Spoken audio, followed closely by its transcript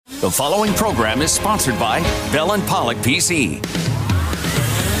The following program is sponsored by Bell & Pollock PC.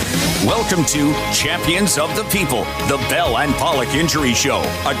 Welcome to Champions of the People, the Bell & Pollock Injury Show.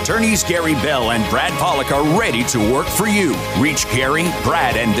 Attorneys Gary Bell and Brad Pollock are ready to work for you. Reach Gary,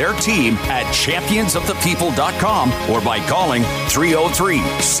 Brad, and their team at championsofthepeople.com or by calling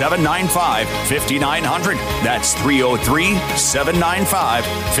 303-795-5900. That's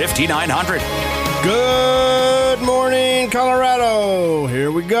 303-795-5900. Good morning, Colorado.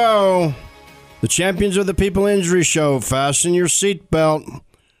 Here we go. The Champions of the People Injury Show. Fasten your seatbelt.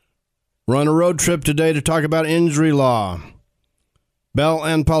 We're on a road trip today to talk about injury law. Bell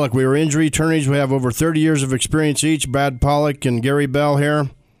and Pollock, we are injury attorneys. We have over 30 years of experience each, Brad Pollock and Gary Bell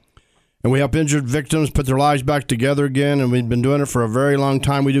here. And we help injured victims put their lives back together again, and we've been doing it for a very long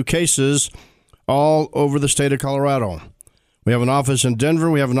time. We do cases all over the state of Colorado. We have an office in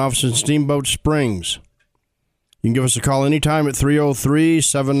Denver. We have an office in Steamboat Springs. You can give us a call anytime at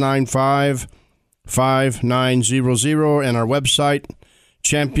 303-795-5900 and our website,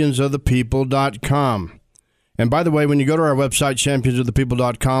 championsofthepeople.com. And by the way, when you go to our website,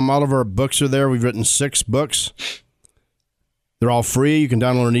 championsofthepeople.com, all of our books are there. We've written 6 books. They're all free. You can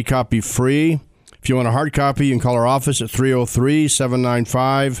download an e-copy free. If you want a hard copy, you can call our office at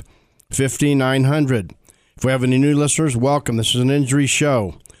 303-795-5900. If we have any new listeners, welcome. This is an injury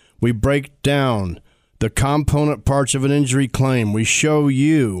show. We break down the component parts of an injury claim. We show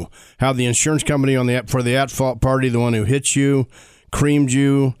you how the insurance company for the at-fault party, the one who hit you, creamed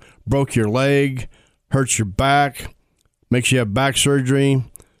you, broke your leg, hurts your back, makes you have back surgery,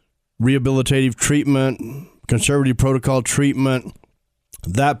 rehabilitative treatment, conservative protocol treatment.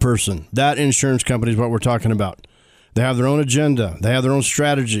 That person, that insurance company is what we're talking about. They have their own agenda. They have their own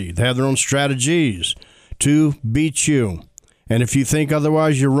strategy. They have their own strategies to beat you. And if you think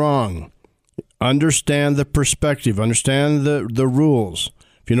otherwise, you're wrong. Understand the perspective. Understand the rules.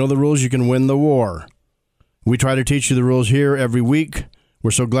 If you know the rules, you can win the war. We try to teach you the rules here every week.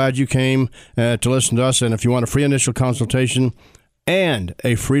 We're so glad you came to listen to us. And if you want a free initial consultation and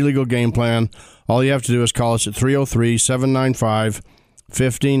a free legal game plan, all you have to do is call us at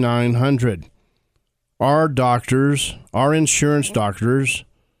 303-795-5900. Are doctors, are insurance doctors,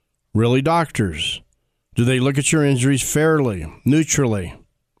 really doctors? Do they look at your injuries fairly, neutrally?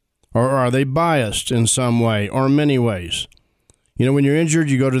 Or are they biased in some way or many ways? You know, when you're injured,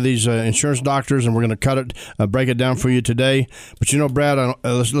 you go to these insurance doctors, and we're going to break it down for you today. But you know, Brad,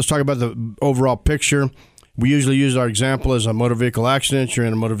 let's talk about the overall picture. We usually use our example as a motor vehicle accident. You're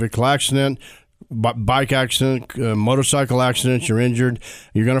in a motor vehicle accident, bike accident, motorcycle accident. You're injured.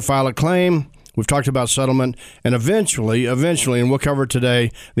 You're going to file a claim. We've talked about settlement, and eventually, and we'll cover it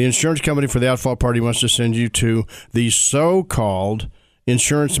today, the insurance company for the at-fault party wants to send you to the so-called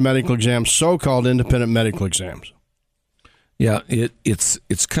insurance medical exams, so-called independent medical exams. Yeah,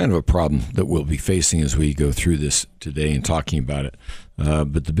 it's kind of a problem that we'll be facing as we go through this today and talking about it.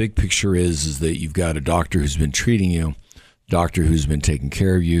 But the big picture is that you've got a doctor who's been treating you, doctor who's been taking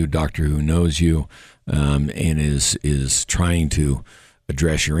care of you, doctor who knows you, and is trying to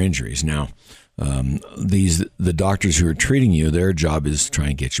address your injuries. Now, the doctors who are treating you, their job is to try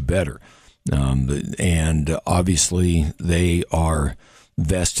and get you better. And obviously they are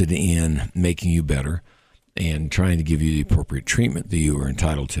vested in making you better and trying to give you the appropriate treatment that you are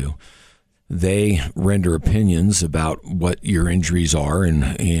entitled to. They render opinions about what your injuries are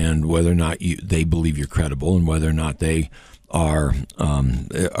and whether or not they believe you're credible and whether or not they are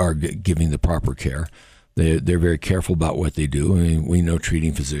giving the proper care. They're very careful about what they do. I mean, we know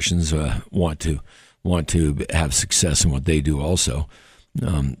treating physicians want to have success in what they do also.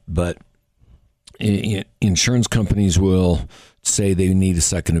 But insurance companies will say they need a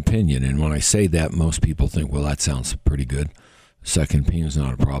second opinion. And when I say that, most people think, well, that sounds pretty good. Second opinion is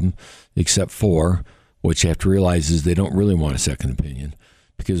not a problem, except for what you have to realize is they don't really want a second opinion,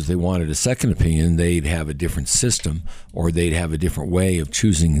 because if they wanted a second opinion, they'd have a different system, or they'd have a different way of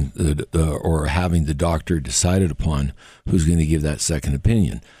choosing or having the doctor decided upon who's going to give that second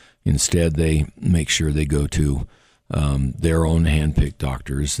opinion. Instead, they make sure they go to their own hand-picked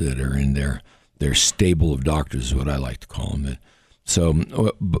doctors that are in their stable of doctors, is what I like to call them. So,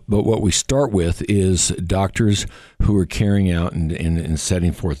 but what we start with is doctors who are carrying out and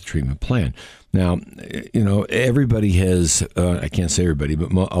setting forth a treatment plan. Now, you know, everybody has, I can't say everybody,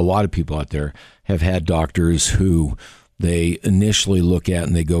 but a lot of people out there have had doctors who they initially look at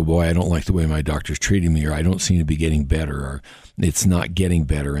and they go, boy, I don't like the way my doctor's treating me, or I don't seem to be getting better, or it's not getting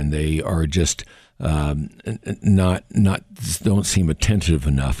better, and they are just don't seem attentive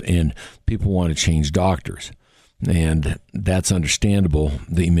enough, and people want to change doctors. And that's understandable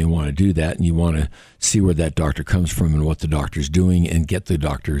that you may want to do that, and you want to see where that doctor comes from and what the doctor's doing and get the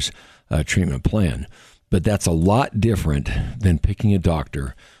doctor's treatment plan. But that's a lot different than picking a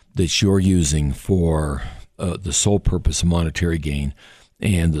doctor that you're using for the sole purpose of monetary gain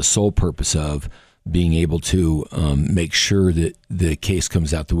and the sole purpose of being able to make sure that the case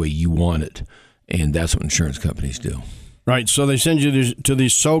comes out the way you want it. And that's what insurance companies do. Right. So they send you to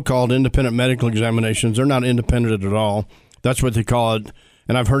these so-called independent medical examinations. They're not independent at all. That's what they call it.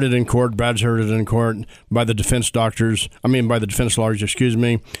 And I've heard it in court. Brad's heard it in court by the defense lawyers,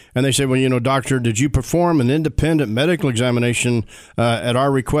 And they say, well, doctor, did you perform an independent medical examination at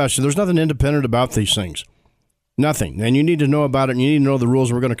our request? So there's nothing independent about these things. Nothing. And you need to know about it, and you need to know the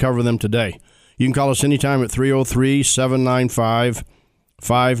rules. We're going to cover them today. You can call us anytime at 303-795-5900,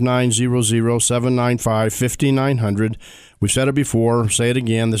 795-5900. We've said it before, say it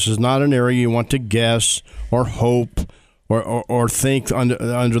again. This is not an area you want to guess or hope or think under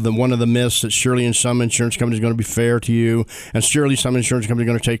one of the myths that surely in some insurance company is going to be fair to you, and surely some insurance company is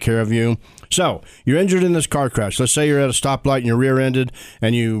going to take care of you. So you're injured in this car crash. Let's say you're at a stoplight and you're rear-ended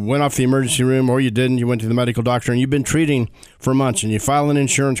and you went off the emergency room, or you didn't. You went to the medical doctor and you've been treating for months and you file an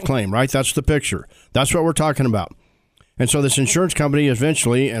insurance claim, right? That's the picture. That's what we're talking about. And so this insurance company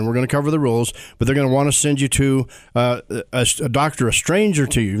eventually, and we're going to cover the rules, but they're going to want to send you to a doctor, a stranger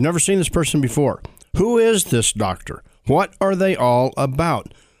to you. You've never seen this person before. Who is this doctor? What are they all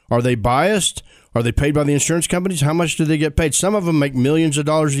about? Are they biased? Are they paid by the insurance companies? How much do they get paid? Some of them make millions of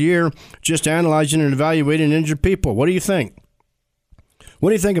dollars a year just analyzing and evaluating injured people. What do you think? What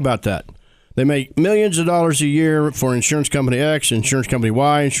do you think about that? They make millions of dollars a year for insurance company X, insurance company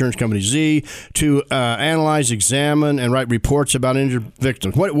Y, insurance company Z to analyze, examine, and write reports about injured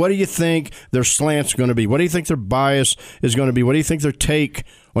victims. What do you think their slant's going to be? What do you think their bias is going to be? What do you think their take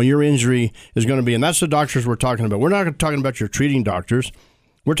on your injury is going to be? And that's the doctors we're talking about. We're not talking about your treating doctors.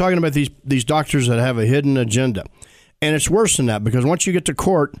 We're talking about these doctors that have a hidden agenda. And it's worse than that, because once you get to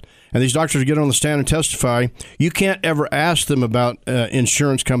court and these doctors get on the stand and testify, you can't ever ask them about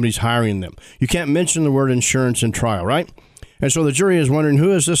insurance companies hiring them. You can't mention the word insurance in trial, right? And so the jury is wondering,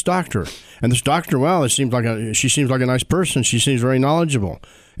 who is this doctor? And this doctor, well, she seems like a nice person. She seems very knowledgeable.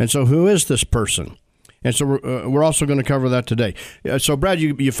 And so who is this person? And so we're also going to cover that today. So, Brad,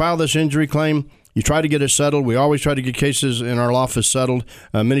 you file this injury claim. You try to get it settled. We always try to get cases in our office settled.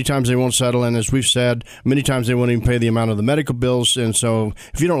 Many times they won't settle, and as we've said, many times they won't even pay the amount of the medical bills. And so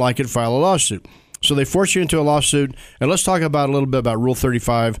if you don't like it, file a lawsuit. So they force you into a lawsuit. And let's talk about a little bit about Rule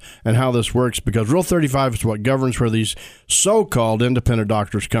 35 and how this works, because Rule 35 is what governs where these so-called independent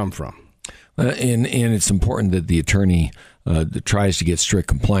doctors come from. And it's important that the attorney that tries to get strict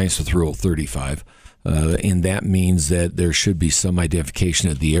compliance with Rule 35. And that means that there should be some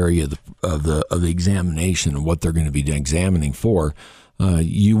identification of the area of the examination and what they're going to be examining for.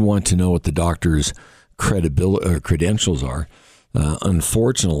 You want to know what the doctor's credentials are.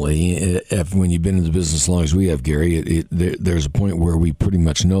 Unfortunately, when you've been in the business as long as we have, Gary, there's a point where we pretty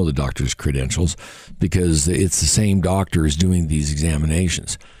much know the doctor's credentials, because it's the same doctors doing these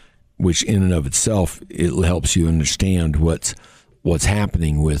examinations, which in and of itself, it helps you understand what's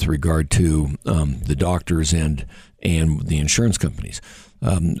happening with regard to the doctors and the insurance companies.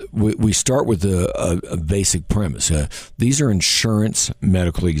 We start with a basic premise. These are insurance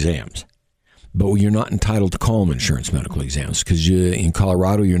medical exams, but you're not entitled to call them insurance medical exams, because in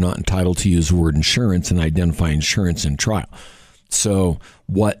Colorado, you're not entitled to use the word insurance and identify insurance in trial. So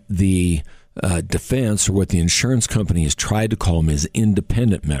what the defense, or what the insurance company has tried to call them, is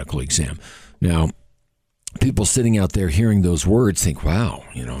independent medical exam. Now, people sitting out there hearing those words think, wow,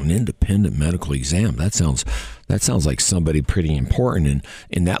 an independent medical exam, that sounds like somebody pretty important,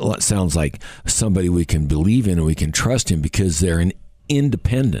 and that sounds like somebody we can believe in and we can trust in, because they're an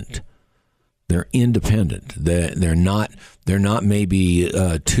independent. They're independent. They're not maybe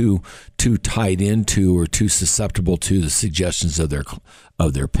too tied into or too susceptible to the suggestions of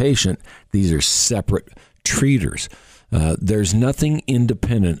their patient. These are separate treaters. There's nothing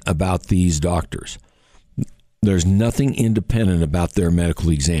independent about these doctors. There's nothing independent about their medical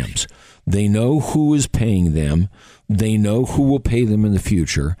exams. They know who is paying them. They know who will pay them in the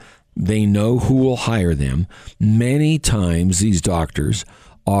future. They know who will hire them. Many times these doctors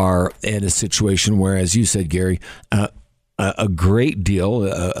are in a situation where, as you said, Gary, a great deal,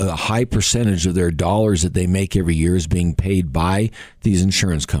 a high percentage of their dollars that they make every year is being paid by these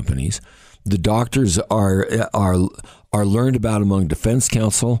insurance companies. The doctors are learned about among defense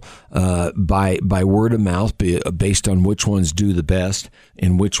counsel by word of mouth, based on which ones do the best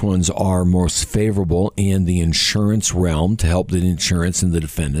and which ones are most favorable in the insurance realm to help the insurance and the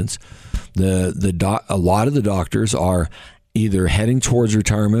defendants. A lot of the doctors are either heading towards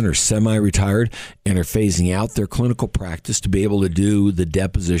retirement or semi-retired and are phasing out their clinical practice to be able to do the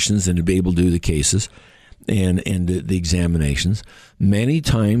depositions and to be able to do the cases and the examinations. Many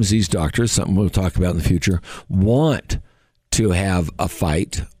times these doctors, something we'll talk about in the future, want to have a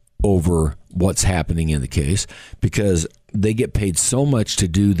fight over what's happening in the case because they get paid so much to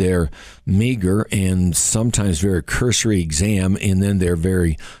do their meager and sometimes very cursory exam and then their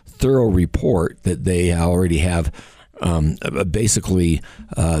very thorough report that they already have basically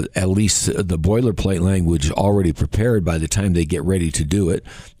at least the boilerplate language already prepared by the time they get ready to do it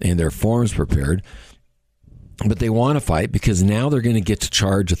and their forms prepared. But they want to fight because now they're going to get to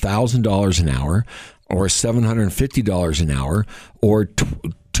charge $1,000 an hour or $750 an hour or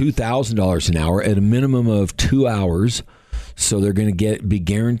 $2,000 an hour at a minimum of 2 hours. So they're going to be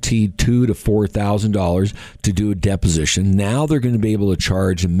guaranteed $2,000 to $4,000 to do a deposition. Now they're going to be able to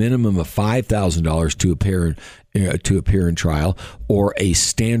charge a minimum of $5,000 to appear in trial, or a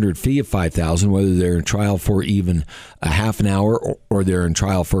standard fee of $5,000, whether they're in trial for even a half an hour or they're in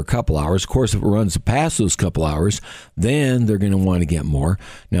trial for a couple hours. Of course, if it runs past those couple hours, then they're going to want to get more.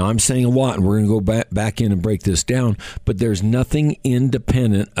 Now, I'm saying a lot, and we're going to go back in and break this down, but there's nothing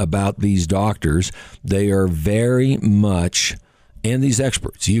independent about these doctors. They are very much... And these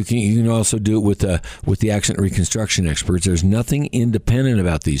experts, you can also do it with the accident reconstruction experts. There's nothing independent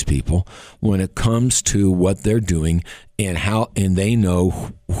about these people when it comes to what they're doing and they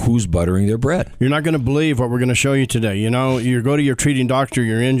know who's buttering their bread. You're not going to believe what we're going to show you today. You know, you go to your treating doctor,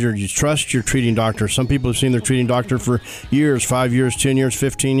 you're injured, you trust your treating doctor. Some people have seen their treating doctor for years, 5 years, 10 years,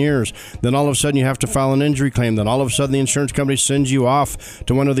 15 years. Then all of a sudden you have to file an injury claim. Then all of a sudden the insurance company sends you off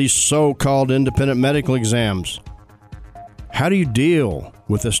to one of these so-called independent medical exams. How do you deal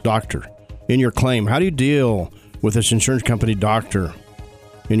with this doctor in your claim? How do you deal with this insurance company doctor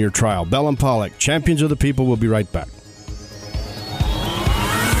in your trial? Bell and Pollock, Champions of the People. We'll be right back.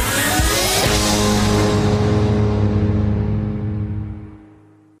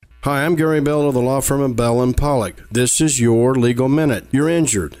 Hi, I'm Gary Bell of the law firm of Bell and Pollock. This is your Legal Minute. You're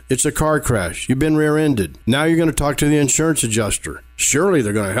injured. It's a car crash. You've been rear-ended. Now you're going to talk to the insurance adjuster. Surely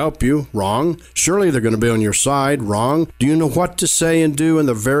they're going to help you. Wrong. Surely they're going to be on your side. Wrong. Do you know what to say and do in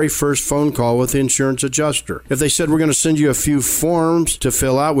the very first phone call with the insurance adjuster? If they said, we're going to send you a few forms to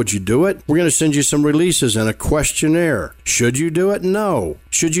fill out, would you do it? We're going to send you some releases and a questionnaire. Should you do it? No.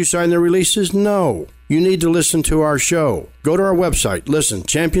 Should you sign the releases? No. You need to listen to our show. Go to our website. Listen,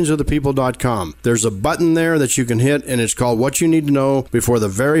 championsofthepeople.com. There's a button there that you can hit, and it's called What You Need to Know Before the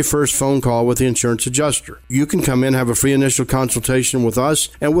Very First Phone Call with the Insurance Adjuster. You can come in, have a free initial consultation with us,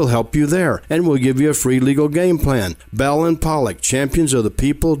 and we'll help you there. And we'll give you a free legal game plan. Bell and Pollock,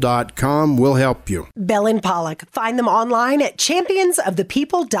 championsofthepeople.com will help you. Bell and Pollock. Find them online at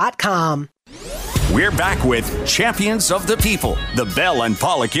championsofthepeople.com. We're back with Champions of the People, the Bell and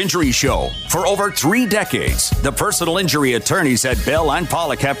Pollock Injury Show. For over 3 decades, the personal injury attorneys at Bell and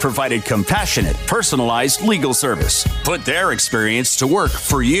Pollock have provided compassionate, personalized legal service. Put their experience to work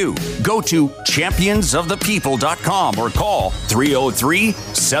for you. Go to championsofthepeople.com or call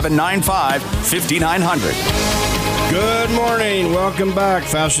 303-795-5900. Good morning. Welcome back.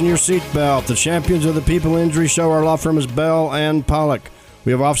 Fasten your seatbelt. The Champions of the People Injury Show. Our law firm is Bell and Pollock.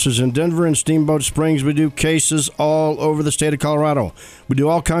 We have offices in Denver and Steamboat Springs. We do cases all over the state of Colorado. We do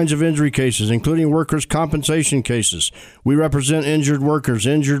all kinds of injury cases, including workers' compensation cases. We represent injured workers,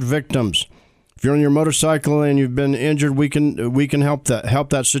 injured victims. If you're on your motorcycle and you've been injured, we can help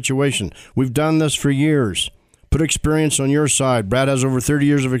that situation. We've done this for years. Put experience on your side. Brad has over 30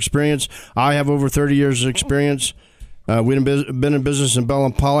 years of experience. I have over 30 years of experience. We've been in business in Bell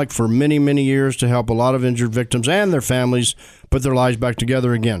and Pollock for many, many years to help a lot of injured victims and their families put their lives back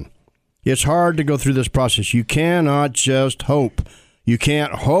together again. It's hard to go through this process. You cannot just hope. You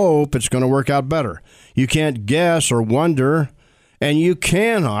can't hope it's going to work out better. You can't guess or wonder, and you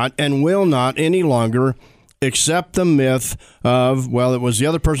cannot and will not any longer accept the myth of, well, it was the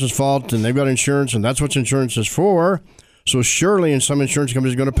other person's fault and they've got insurance and that's what insurance is for, so surely some insurance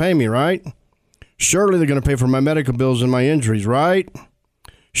company is going to pay me, right? Surely they're going to pay for my medical bills and my injuries, right?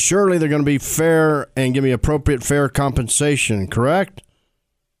 Surely they're going to be fair and give me appropriate fair compensation, correct?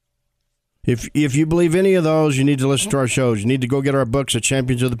 If you believe any of those, you need to listen to our shows. You need to go get our books at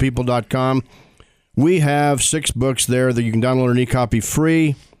championsofthepeople.com. We have 6 books there that you can download an e-copy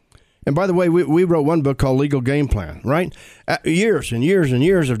free. And by the way, we wrote one book called Legal Game Plan, right? Years and years and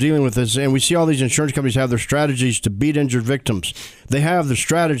years of dealing with this, and we see all these insurance companies have their strategies to beat injured victims. They have their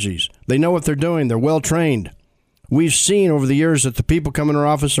strategies. They know what they're doing. They're well-trained. we've seen over the years that the people come in our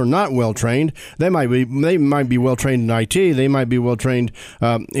office are not well trained. They might be well trained in IT. They might be well trained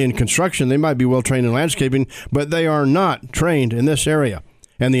in construction. They might be well trained in landscaping, but they are not trained in this area.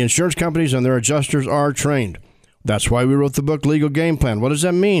 And the insurance companies and their adjusters are trained. That's why we wrote the book, Legal Game Plan. What does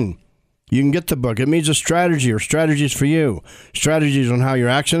that mean? You can get the book. It means a strategy or strategies for you. Strategies on how your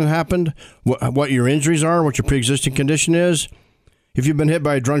accident happened, what your injuries are, what your pre-existing condition is. If you've been hit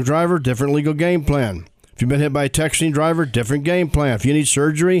by a drunk driver, different legal game plan. If you've been hit by a texting driver, different game plan. If you need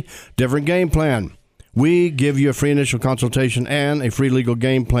surgery, different game plan. We give you a free initial consultation and a free legal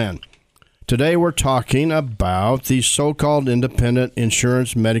game plan. Today we're talking about the so-called independent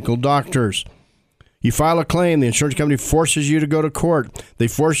insurance medical doctors. You file a claim, the insurance company forces you to go to court. They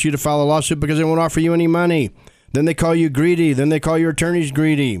force you to file a lawsuit because they won't offer you any money. Then they call you greedy. Then they call your attorneys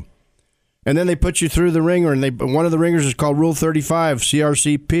greedy. And then they put you through the ringer. And one of the ringers is called Rule 35,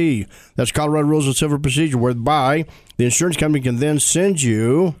 CRCP. That's Colorado Rules of Civil Procedure, whereby the insurance company can then send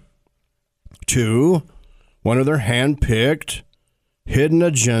you to one of their hand-picked, hidden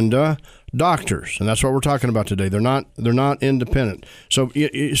agenda doctors, and that's what we're talking about today. They're not independent. So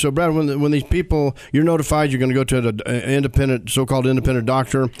Brad, when these people, you're notified you're going to go to an independent, so-called independent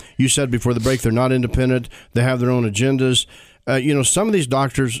doctor. You said before the break they're not independent. They have their own agendas. Some of these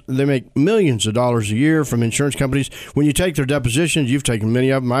doctors, they make millions of dollars a year from insurance companies. When you take their depositions, you've taken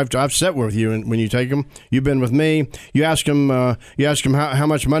many of them. I've sat with you, and when you take them, you've been with me. You ask them how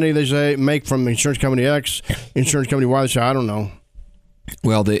much money they say make from insurance company X, insurance company Y. They say, I don't know.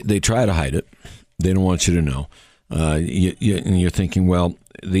 Well, they try to hide it. They don't want you to know. And you're thinking, well,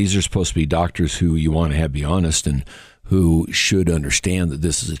 these are supposed to be doctors who you want to have be honest and who should understand that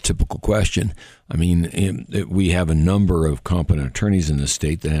this is a typical question. I mean, we have a number of competent attorneys in this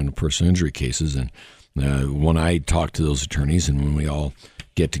state that handle personal injury cases. And when I talk to those attorneys and when we all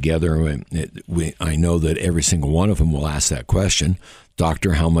get together, I know that every single one of them will ask that question.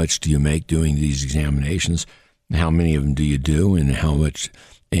 Doctor, how much do you make doing these examinations? How many of them do you do, and how much,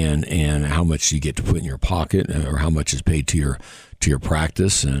 and how much do you get to put in your pocket, or how much is paid to your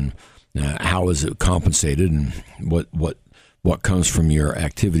practice, and how is it compensated, and what comes from your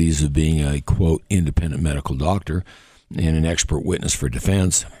activities of being a quote independent medical doctor and an expert witness for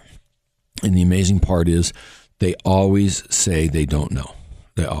defense. And the amazing part is, they always say they don't know.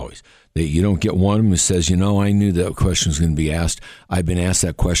 You don't get one of them who says, I knew that question was going to be asked. I've been asked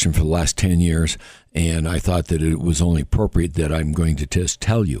that question for the last 10 years, and I thought that it was only appropriate that I'm going to just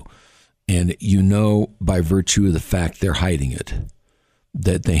tell you. And by virtue of the fact they're hiding it,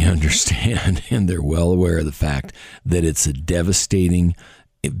 that they understand and they're well aware of the fact that it's a devastating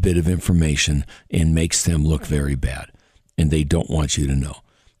bit of information and makes them look very bad. And they don't want you to know.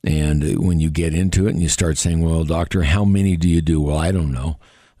 And when you get into it and you start saying, well, doctor, how many do you do? Well, I don't know.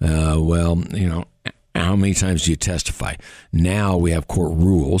 How many times do you testify? Now we have court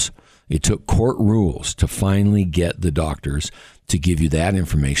rules. It took court rules to finally get the doctors to give you that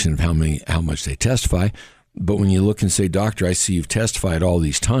information of how much they testify. But when you look and say, doctor, I see you've testified all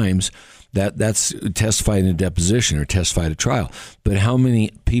these times, that's testified in a deposition or testified at trial. But how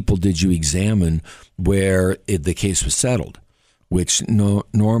many people did you examine where the case was settled? Which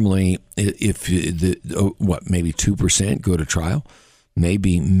normally, if maybe 2% go to trial,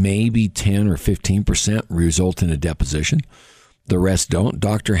 maybe 10 or 15% result in a deposition. The rest don't.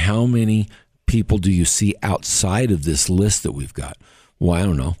 Doctor, how many people do you see outside of this list that we've got? Well, I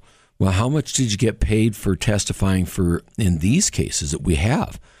don't know. Well, how much did you get paid for testifying in these cases that we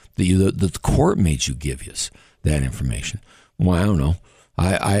have? That the court made you give us that information. Well, I don't know.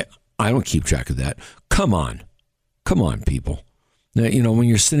 I don't keep track of that. Come on, people. Now, when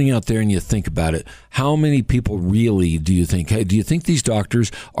you're sitting out there and you think about it, how many people really do you think these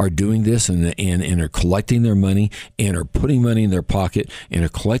doctors are doing this and are collecting their money and are putting money in their pocket and are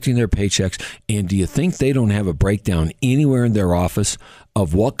collecting their paychecks? And do you think they don't have a breakdown anywhere in their office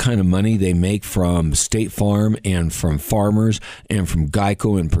of what kind of money they make from State Farm and from Farmers and from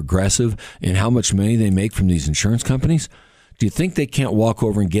Geico and Progressive and how much money they make from these insurance companies? Do you think they can't walk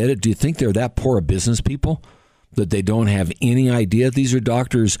over and get it? Do you think they're that poor of business people that they don't have any idea? These are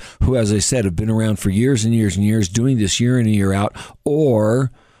doctors who, as I said, have been around for years and years and years doing this year in and year out,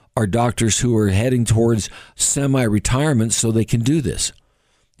 or are doctors who are heading towards semi-retirement so they can do this.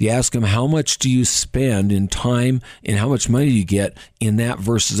 You ask them, how much do you spend in time and how much money do you get in that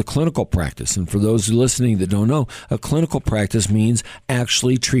versus a clinical practice? And for those listening that don't know, a clinical practice means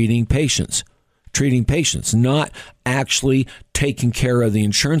actually treating patients, not actually taking care of the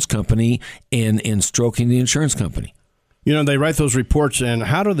insurance company and stroking the insurance company. They write those reports, and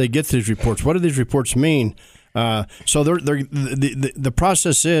how do they get these reports? What do these reports mean? So the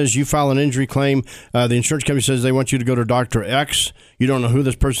process is you file an injury claim. The insurance company says they want you to go to Dr. X. You don't know who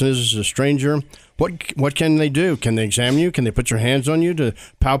this person is. It's a stranger. What can they do? Can they examine you? Can they put your hands on you to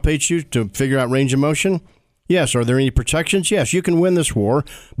palpate you to figure out range of motion? Yes. Are there any protections? Yes. You can win this war,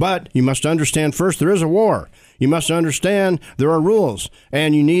 but you must understand first there is a war. You must understand there are rules,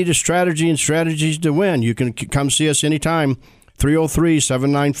 and you need a strategy and strategies to win. You can come see us anytime,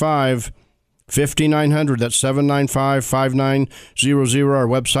 303-795-5900. That's 795-5900. Our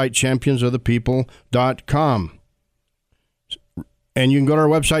website, championsofthepeople.com. And you can go to our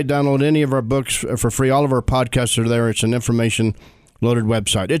website, download any of our books for free. All of our podcasts are there. It's an information-loaded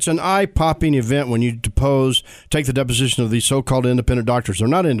website. It's an eye-popping event when you take the deposition of these so-called independent doctors. They're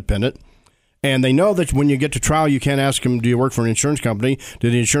not independent. And they know that when you get to trial, you can't ask them, do you work for an insurance company?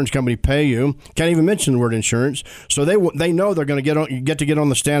 Did the insurance company pay you? Can't even mention the word insurance. So they know they're going to get on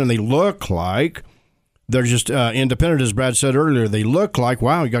the stand, and they look like they're just independent, as Brad said earlier. They look like,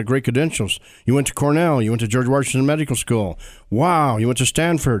 wow, you got great credentials. You went to Cornell. You went to George Washington Medical School. Wow, you went to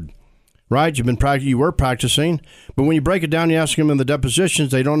Stanford. Right? You were practicing. But when you break it down, you ask them in the depositions,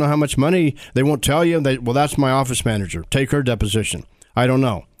 they don't know how much money. They won't tell you. Well, that's my office manager. Take her deposition. I don't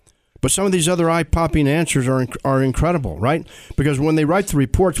know. But some of these other eye-popping answers are incredible, right? Because when they write the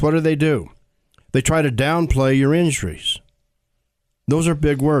reports, what do? They try to downplay your injuries. Those are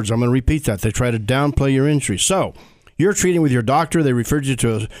big words. I'm going to repeat that. They try to downplay your injuries. So you're treating with your doctor. They referred you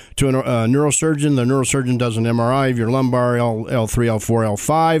to a neurosurgeon. The neurosurgeon does an MRI of your lumbar, L3, L4,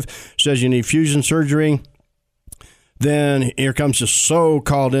 L5, says you need fusion surgery. Then here comes the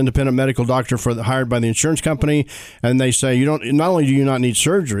so-called independent medical doctor hired by the insurance company, and they say not only do you not need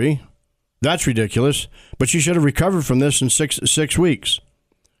surgery, that's ridiculous, but you should have recovered from this in six weeks.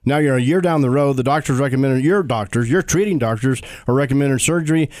 Now you're a year down the road. The doctors recommended your treating doctors are recommending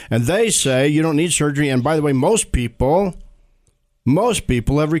surgery, and they say you don't need surgery. And by the way, most people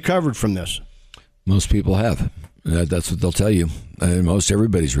have recovered from this. Most people have. That's what they'll tell you. Most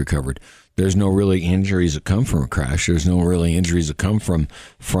everybody's recovered. There's no really injuries that come from a crash. There's no really injuries that come from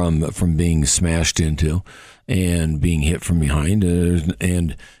being smashed into and being hit from behind.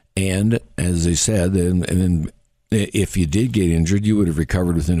 And as they said, and if you did get injured, you would have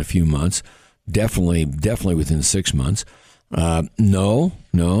recovered within a few months. Definitely within 6 months. No,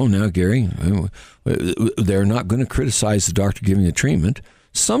 Gary, they're not going to criticize the doctor giving the treatment.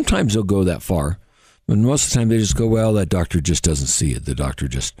 Sometimes they'll go that far, but most of the time they just go, well, that doctor just doesn't see it. The doctor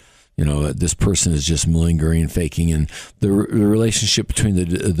just, this person is just malingering and faking. And the relationship between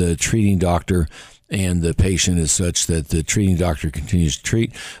the treating doctor and the patient is such that the treating doctor continues to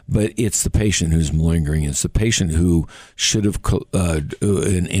treat, but it's the patient who's malingering. It's the patient who should have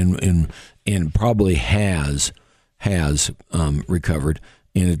and probably has recovered,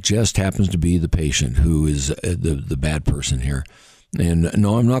 and it just happens to be the patient who is the bad person here. And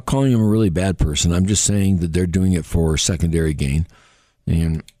no, I'm not calling him a really bad person. I'm just saying that they're doing it for secondary gain,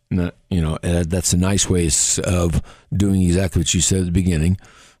 and that's a nice way of doing exactly what you said at the beginning.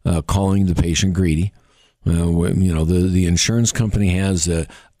 Calling the patient greedy. The insurance company has a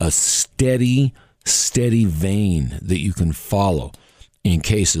steady vein that you can follow in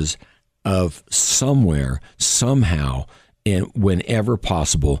cases of somewhere, somehow, and whenever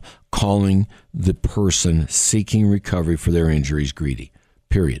possible, calling the person seeking recovery for their injuries greedy,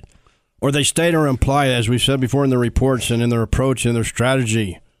 period. Or they state or imply, as we've said before in their reports and in their approach and their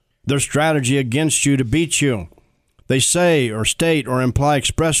strategy against you to beat you. They say or state or imply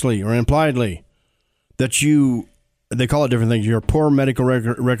expressly or impliedly that they call it different things. You're a poor medical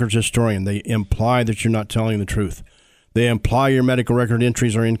records historian. They imply that you're not telling the truth. They imply your medical record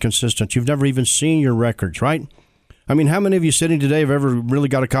entries are inconsistent. You've never even seen your records, right? I mean, how many of you sitting today have ever really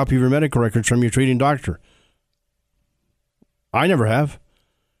got a copy of your medical records from your treating doctor? I never have.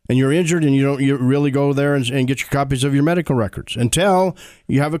 And you're injured and you really go there and get your copies of your medical records until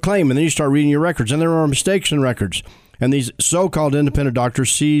you have a claim, and then you start reading your records, and there are mistakes in records. And these so-called independent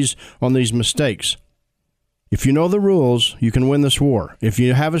doctors seize on these mistakes. If you know the rules, you can win this war. If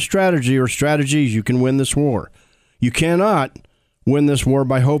you have a strategy or strategies, you can win this war. You cannot win this war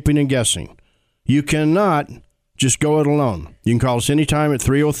by hoping and guessing. You cannot just go it alone. You can call us anytime at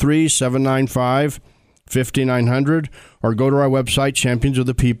 303-795-5900 or go to our website,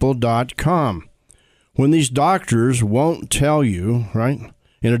 championsofthepeople.com. When these doctors won't tell you, right,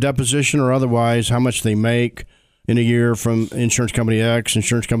 in a deposition or otherwise, how much they make in a year from insurance company X,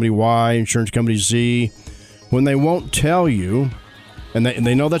 insurance company Y, insurance company Z, when they won't tell you, and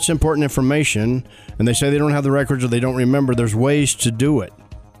they know that's important information, and they say they don't have the records or they don't remember, there's ways to do it.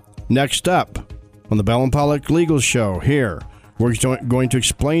 Next up on the Bell and Pollock Legal Show here, We're going to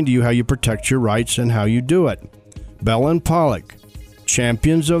explain to you how you protect your rights and how you do it. Bell and Pollock,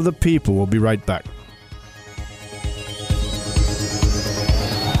 champions of the people. We'll be right back.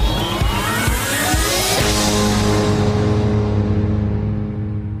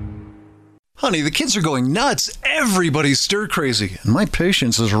 Honey, the kids are going nuts. Everybody's stir crazy, and my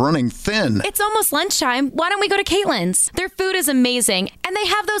patience is running thin. It's almost lunchtime. Why don't we go to Caitlin's? Their food is amazing, and they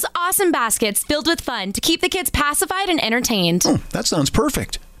have those awesome baskets filled with fun to keep the kids pacified and entertained. That sounds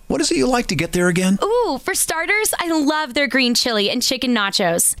perfect. What is it you like to get there again? Ooh, for starters, I love their green chili and chicken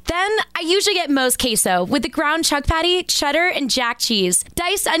nachos. Then, I usually get Moe's queso with the ground chuck patty, cheddar, and jack cheese,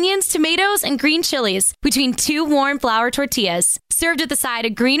 diced onions, tomatoes, and green chilies between 2 warm flour tortillas, served with a side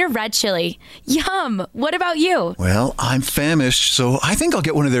of green or red chili. Yum! What about you? Well, I'm famished, so I think I'll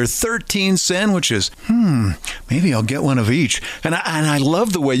get one of their 13 sandwiches. Maybe I'll get one of each. And I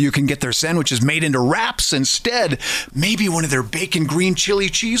love the way you can get their sandwiches made into wraps instead. Maybe one of their bacon green chili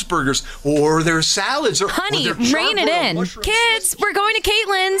cheeseburgers or their salads. Honey, or their rein it in. Kids, we're going to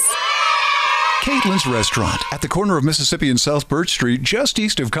Caitlin's. Caitlin's Restaurant at the corner of Mississippi and South Birch Street, just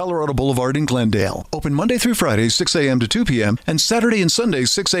east of Colorado Boulevard in Glendale. Open Monday through Friday, 6 a.m. to 2 p.m. and Saturday and Sunday,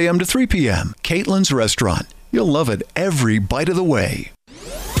 6 a.m. to 3 p.m. Caitlin's Restaurant. You'll love it every bite of the way.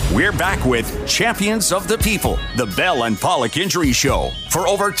 We're back with Champions of the People, the Bell and Pollock Injury Show. For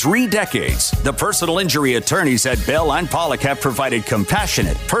over 3 decades, the personal injury attorneys at Bell and Pollock have provided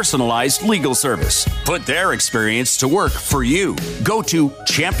compassionate, personalized legal service. Put their experience to work for you. Go to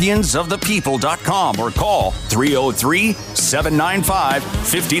championsofthepeople.com or call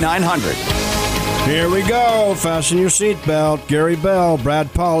 303-795-5900. Here we go. Fasten your seatbelt. Gary Bell,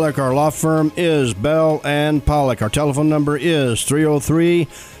 Brad Pollock. Our law firm is Bell and Pollock. Our telephone number is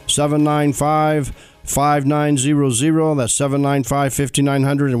 303-795-5900. That's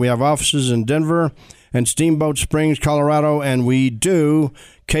 795-5900. And we have offices in Denver and Steamboat Springs, Colorado. And we do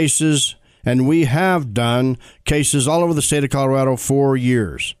cases, and we have done cases all over the state of Colorado for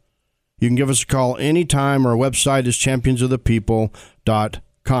years. You can give us a call anytime. Our website is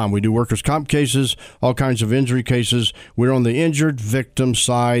championsofthepeople.com. We do workers' comp cases, all kinds of injury cases. We're on the injured victim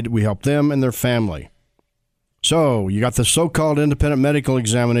side. We help them and their family. So you got the so-called independent medical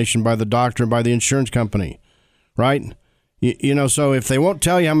examination by the doctor and by the insurance company, right? You know, so if they won't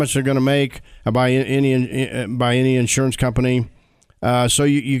tell you how much they're going to make by any insurance company, so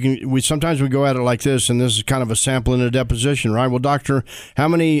you can. Sometimes we go at it like this, and this is kind of a sample in a deposition, right? Well, doctor, how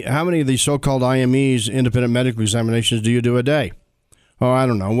many of these so-called IMEs, independent medical examinations, do you do a day? Oh, I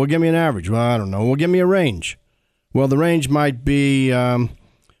don't know. Well, give me an average. Well, I don't know. Well, give me a range. Well, the range might be, I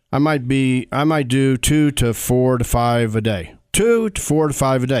might do 2 to 4 to 5 a day. 2 to 4 to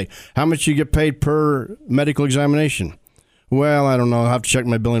 5 a day. How much you get paid per medical examination? Well, I don't know. I'll have to check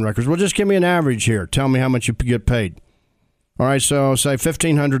my billing records. Well, just give me an average here. Tell me how much you get paid. All right, so say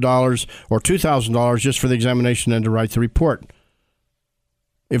 $1,500 or $2,000 just for the examination and to write the report.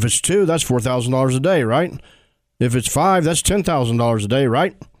 If it's 2, that's $4,000 a day, right? If it's 5, that's $10,000 a day,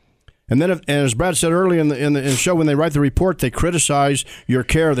 right? And then, and as Brad said earlier in the show, when they write the report, they criticize your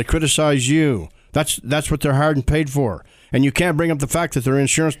care. They criticize you. That's what they're hired and paid for. And you can't bring up the fact that they're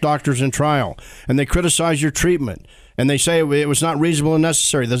insurance doctors in trial. And they criticize your treatment. And they say it was not reasonable and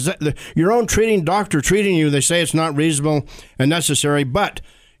necessary. Your own treating doctor treating you, they say it's not reasonable and necessary. But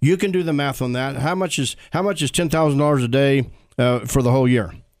you can do the math on that. How much is $10,000 a day for the whole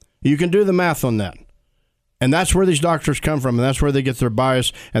year? You can do the math on that. And that's where these doctors come from, and that's where they get their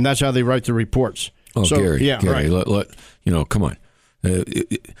bias, and that's how they write the reports. Oh, so, Gary, right. Come on.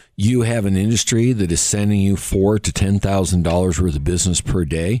 You have an industry that is sending you $4,000 to $10,000 worth of business per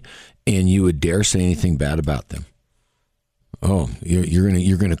day, and you would dare say anything bad about them. Oh,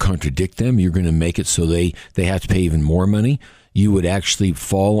 you're gonna contradict them. You're gonna make it so they have to pay even more money. You would actually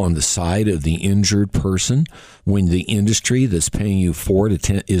fall on the side of the injured person when the industry that's paying you $4,000 to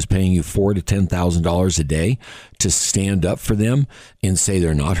 $10,000 a day to stand up for them and say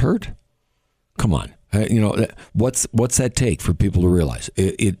they're not hurt. Come on, what's that take for people to realize?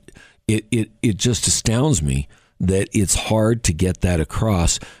 It just astounds me that it's hard to get that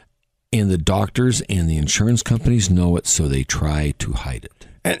across. And the doctors and the insurance companies know it, so they try to hide it.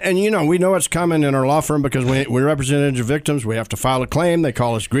 And we know it's coming in our law firm because we represent injured victims. We have to file a claim. They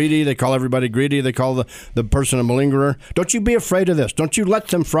call us greedy. They call everybody greedy. They call the person a malingerer. Don't you be afraid of this. Don't you let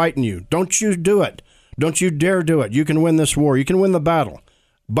them frighten you. Don't you do it. Don't you dare do it. You can win this war. You can win the battle.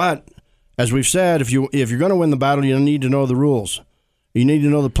 But as we've said, if you're going to win the battle, you need to know the rules. You need to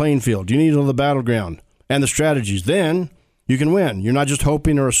know the playing field. You need to know the battleground and the strategies. Then you can win. You're not just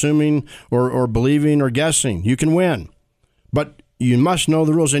hoping or assuming or believing or guessing. You can win. But you must know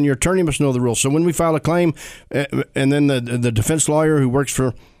the rules, and your attorney must know the rules. So when we file a claim, and then the defense lawyer who works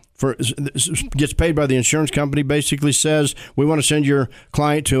for gets paid by the insurance company basically says, we want to send your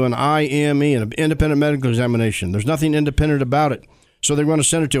client to an IME, an independent medical examination. There's nothing independent about it. So they're going to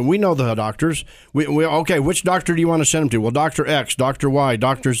send it to them. We know the doctors. Okay, which doctor do you want to send them to? Well, Dr. X, Dr. Y,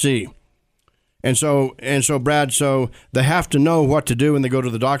 Dr. Z. And so, Brad, so they have to know what to do when they go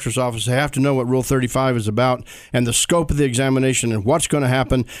to the doctor's office. They have to know what Rule 35 is about and the scope of the examination and what's going to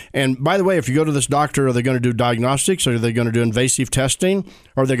happen. And by the way, if you go to this doctor, are they going to do diagnostics? Are they going to do invasive testing?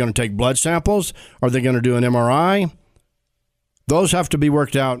 Are they going to take blood samples? Are they going to do an MRI? Those have to be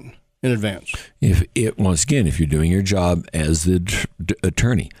worked out in advance. Once again, if you're doing your job as the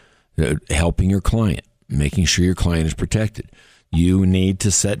attorney, helping your client, making sure your client is protected, you need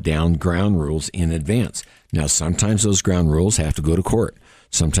to set down ground rules in advance. Now, sometimes those ground rules have to go to court.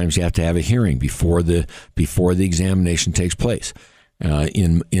 Sometimes you have to have a hearing before the examination takes place.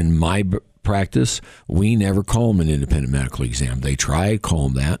 In my practice, we never call them an independent medical exam. They try to call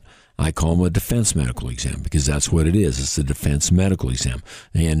them that. I call them a defense medical exam because that's what it is. It's a defense medical exam.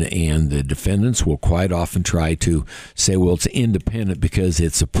 And the defendants will quite often try to say, well, it's independent because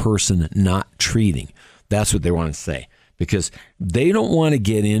it's a person not treating. That's what they want to say. Because they don't want to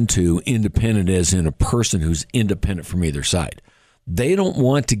get into independent as in a person who's independent from either side. They don't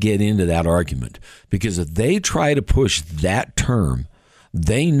want to get into that argument because if they try to push that term,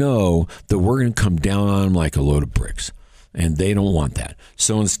 they know that we're going to come down on them like a load of bricks, and they don't want that.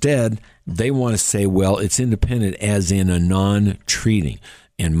 So instead, they want to say, well, it's independent as in a non-treating.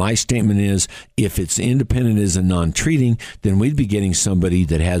 And my statement is, if it's independent as a non-treating, then we'd be getting somebody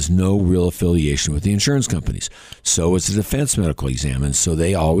that has no real affiliation with the insurance companies. So it's a defense medical exam. And so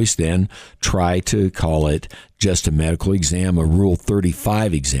they always then try to call it just a medical exam, a Rule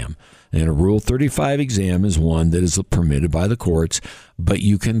 35 exam. And a Rule 35 exam is one that is permitted by the courts, but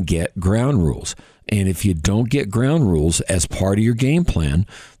you can get ground rules. And if you don't get ground rules as part of your game plan,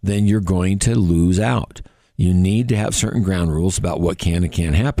 then you're going to lose out. You need to have certain ground rules about what can and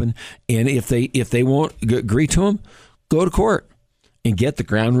can't happen. And if they won't agree to them, go to court and get the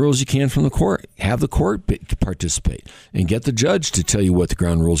ground rules you can from the court. Have the court participate and get the judge to tell you what the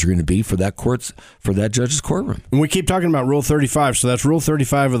ground rules are going to be for that judge's courtroom. And we keep talking about Rule 35. So that's Rule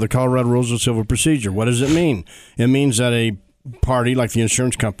 35 of the Colorado Rules of Civil Procedure. What does it mean? It means that a party like the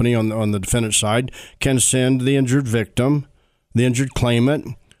insurance company on the defendant's side can send the injured victim, the injured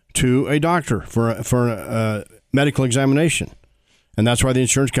claimant, to a doctor for a medical examination. And that's why the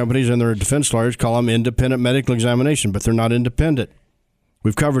insurance companies and their defense lawyers call them independent medical examination, but they're not independent.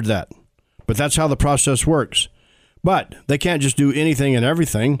 We've covered that. But that's how the process works. But they can't just do anything and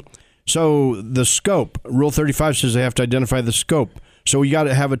everything. So the scope, Rule 35 says they have to identify the scope. So you got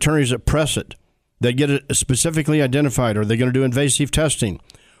to have attorneys that press it, that get it specifically identified. Are they going to do invasive testing?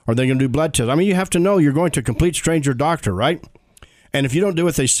 Are they going to do blood tests? I mean, you have to know you're going to a complete stranger doctor, right? And if you don't do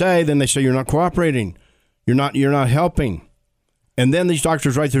what they say, then they say you're not cooperating. You're not helping. And then these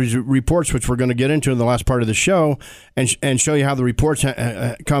doctors write these reports, which we're going to get into in the last part of the show, and show you how the reports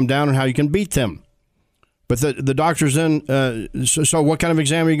come down and how you can beat them. But the doctors then, so what kind of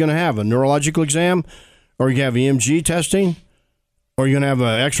exam are you going to have? A neurological exam? Or you have EMG testing? Or you're going to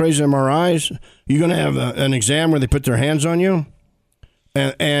have x-rays, MRIs? You're going to have an exam where they put their hands on you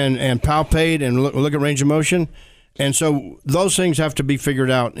and palpate and look at range of motion? And so those things have to be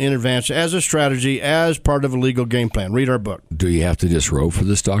figured out in advance as a strategy, as part of a legal game plan. Read our book. Do you have to disrobe for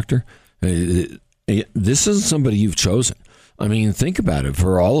this doctor? This isn't somebody you've chosen. I mean, think about it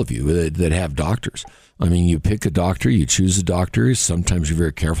for all of you that have doctors. I mean, you pick a doctor, you choose a doctor. Sometimes you're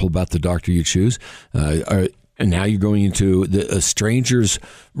very careful about the doctor you choose. And now you're going into a stranger's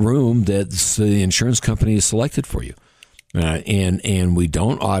room that the insurance company has selected for you. And we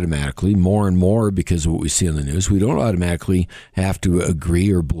don't automatically, more and more because of what we see on the news, we don't automatically have to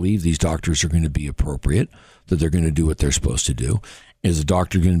agree or believe these doctors are going to be appropriate, that they're going to do what they're supposed to do. Is the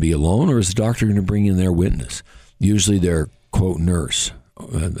doctor going to be alone, or is the doctor going to bring in their witness? Usually their, quote, nurse.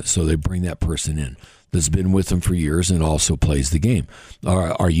 So they bring that person in that's been with them for years and also plays the game.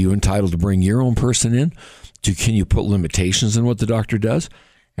 Are you entitled to bring your own person in? Can you put limitations on what the doctor does?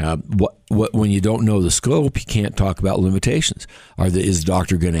 When you don't know the scope, you can't talk about limitations. Is the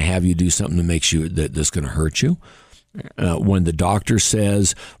doctor going to have you do something that makes you that's going to hurt you? When the doctor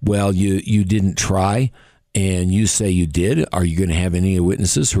says, "Well, you didn't try," and you say you did, are you going to have any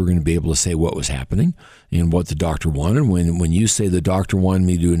witnesses who are going to be able to say what was happening and what the doctor wanted? When you say the doctor wanted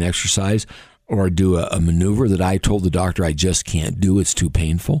me to do an exercise or do a maneuver that I told the doctor I just can't do, it's too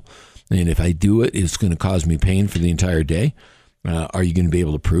painful, and if I do it, it's going to cause me pain for the entire day. Are you going to be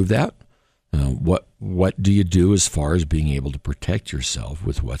able to prove that? What what do you do as far as being able to protect yourself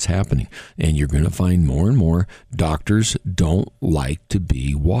with what's happening? And you're going to find more and more doctors don't like to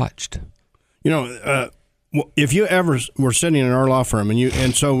be watched. If you ever were sitting in our law firm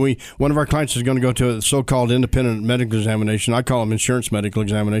and so one of our clients is going to go to a so-called independent medical examination, I call them insurance medical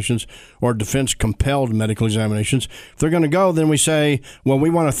examinations or defense compelled medical examinations. If they're going to go, then we say, well, we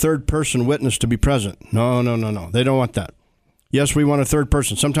want a third person witness to be present. No. They don't want that. Yes, we want a third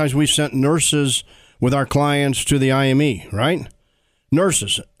person. Sometimes we've sent nurses with our clients to the IME, right?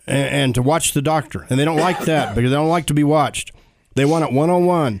 Nurses, and to watch the doctor. And they don't like that because they don't like to be watched. They want it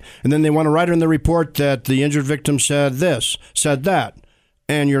one-on-one, and then they want to write in the report that the injured victim said this, said that.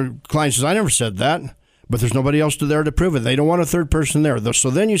 And your client says, I never said that, but there's nobody else there to prove it. They don't want a third person there. So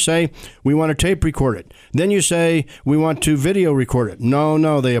then you say, we want to tape record it. Then you say, we want to video record it.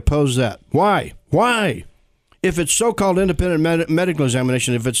 No, they oppose that. Why? If it's so-called independent medical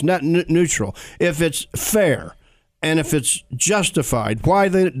examination, if it's net neutral, if it's fair, and if it's justified, why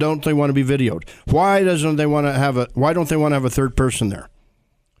don't they want to be videoed? Why don't they want to have a third person there?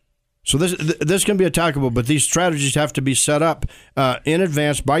 So this can be attackable, but these strategies have to be set up in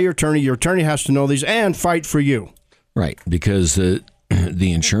advance by your attorney. Your attorney has to know these and fight for you. Right, because the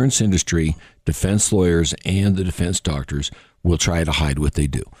insurance industry, defense lawyers, and the defense doctors will try to hide what they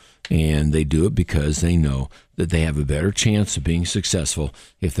do. And they do it because they know that they have a better chance of being successful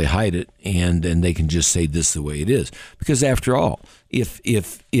if they hide it, and then they can just say this the way it is. Because after all, if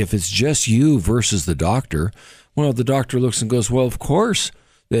it's just you versus the doctor, well, the doctor looks and goes, well, of course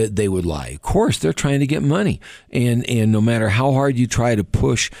they would lie. Of course, they're trying to get money. And no matter how hard you try to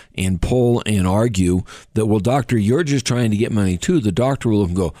push and pull and argue that, well, doctor, you're just trying to get money too, the doctor will look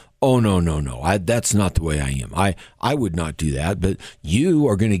and go, oh, no. That's not the way I am. I would not do that, but you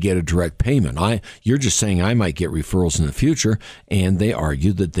are going to get a direct payment. You're just saying I might get referrals in the future, and they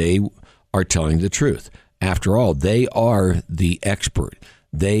argue that they are telling the truth. After all, they are the expert.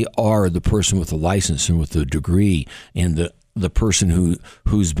 They are the person with the license and with the degree and the person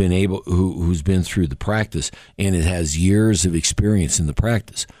who's been through the practice, and it has years of experience in the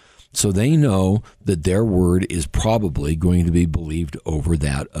practice. So they know that their word is probably going to be believed over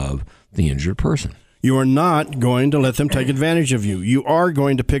that of the injured person. You are not going to let them take advantage of you. You are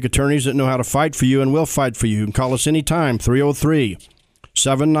going to pick attorneys that know how to fight for you and will fight for you. You can call us anytime,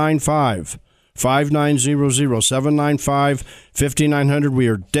 303-795-5900, 795-5900. We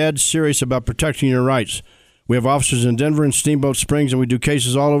are dead serious about protecting your rights. We have offices in Denver and Steamboat Springs, and we do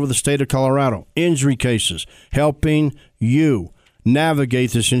cases all over the state of Colorado. Injury cases, helping you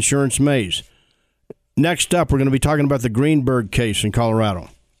navigate this insurance maze. Next up, we're going to be talking about the Greenberg case in Colorado.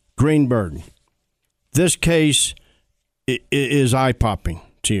 Greenberg. This case is eye-popping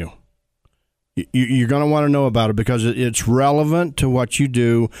to you. You're going to want to know about it because it's relevant to what you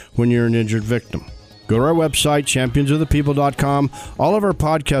do when you're an injured victim. Go to our website, championsofthepeople.com. All of our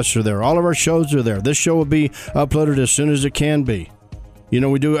podcasts are there. All of our shows are there. This show will be uploaded as soon as it can be.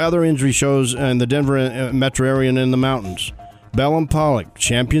 We do other injury shows in the Denver metro area and in the mountains. Bell and Pollock,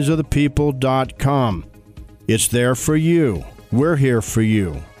 championsofthepeople.com. It's there for you. We're here for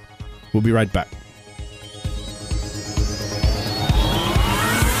you. We'll be right back.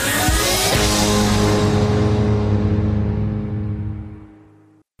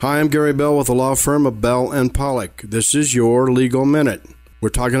 Hi, I'm Gary Bell with the law firm of Bell and Pollock. This is your Legal Minute. We're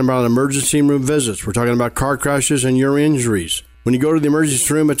talking about emergency room visits. We're talking about car crashes and your injuries. When you go to the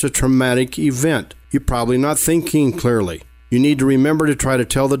emergency room, it's a traumatic event. You're probably not thinking clearly. You need to remember to try to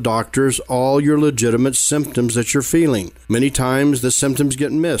tell the doctors all your legitimate symptoms that you're feeling. Many times the symptoms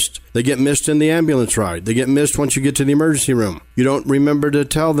get missed. They get missed in the ambulance ride. They get missed once you get to the emergency room. You don't remember to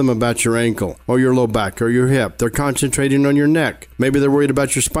tell them about your ankle or your low back or your hip. They're concentrating on your neck. Maybe they're worried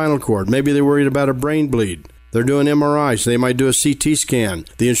about your spinal cord. Maybe they're worried about a brain bleed. They're doing MRIs. They might do a CT scan.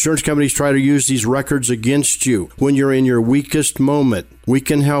 The insurance companies try to use these records against you when you're in your weakest moment. We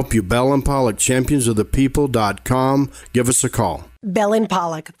can help you. Bell and Pollock, championsofthepeople.com. Give us a call. Bell and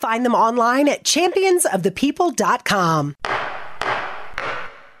Pollock. Find them online at championsofthepeople.com.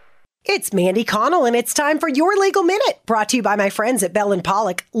 It's Mandy Connell, and it's time for Your Legal Minute, brought to you by my friends at Bell &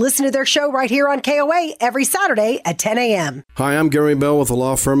 Pollock. Listen to their show right here on KOA every Saturday at 10 a.m. Hi, I'm Gary Bell with the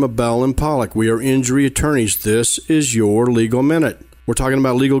law firm of Bell & Pollock. We are injury attorneys. This is Your Legal Minute. We're talking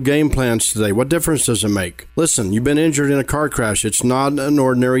about legal game plans today. What difference does it make? Listen, you've been injured in a car crash. It's not an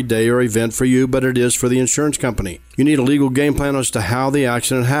ordinary day or event for you, but it is for the insurance company. You need a legal game plan as to how the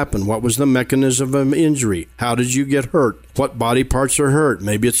accident happened. What was the mechanism of injury? How did you get hurt? What body parts are hurt?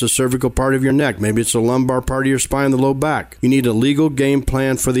 Maybe it's the cervical part of your neck. Maybe it's the lumbar part of your spine, the low back. You need a legal game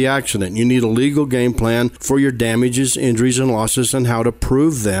plan for the accident. You need a legal game plan for your damages, injuries, and losses and how to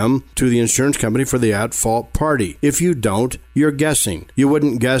prove them to the insurance company for the at-fault party. If you don't, you're guessing. You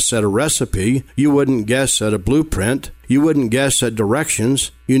wouldn't guess at a recipe. You wouldn't guess at a blueprint. You wouldn't guess at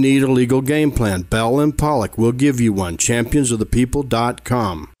directions. You need a legal game plan. Bell & Pollock will give you one.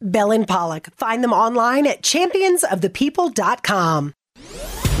 Championsofthepeople.com. Bell & Pollock. Find them online at championsofthepeople.com.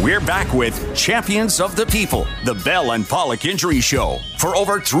 We're back with Champions of the People, the Bell & Pollock Injury Show. For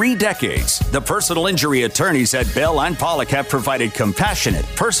over 3 decades, the personal injury attorneys at Bell & Pollock have provided compassionate,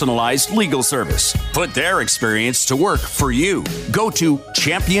 personalized legal service. Put their experience to work for you. Go to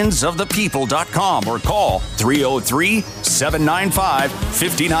championsofthepeople.com or call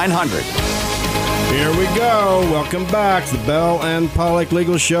 303-795-5900. Here we go. Welcome back to the Bell & Pollock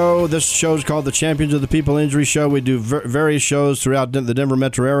Legal Show. This show is called the Champions of the People Injury Show. We do various shows throughout the Denver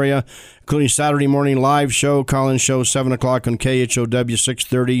metro area, including Saturday morning live show, call-in show, 7 o'clock on KHOW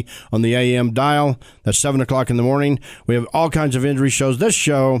 630 on the AM dial. That's 7 o'clock in the morning. We have all kinds of injury shows. This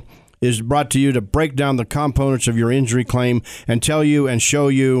show is brought to you to break down the components of your injury claim and tell you and show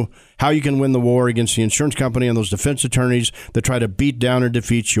you how you can win the war against the insurance company and those defense attorneys that try to beat down or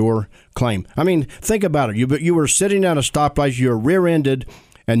defeat your claim. I mean, think about it. You were sitting at a stoplight, you were rear-ended,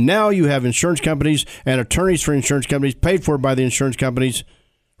 and now you have insurance companies and attorneys for insurance companies paid for by the insurance companies,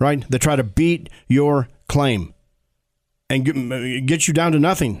 right, that try to beat your claim and get you down to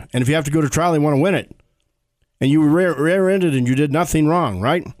nothing. And if you have to go to trial, they want to win it. And you were rear-ended and you did nothing wrong,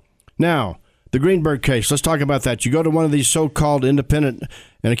 right? Now, the Greenberg case, let's talk about that. You go to one of these so-called independent,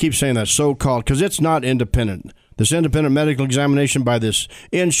 and I keep saying that, so-called, because it's not independent. This independent medical examination by this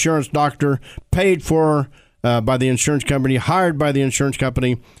insurance doctor, paid for by the insurance company, hired by the insurance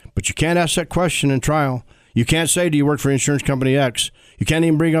company, but you can't ask that question in trial. You can't say, do you work for insurance company X? You can't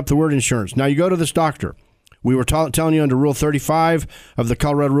even bring up the word insurance. Now, you go to this doctor. We were telling you under Rule 35 of the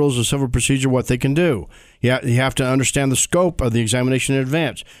Colorado Rules of Civil Procedure what they can do. You have to understand the scope of the examination in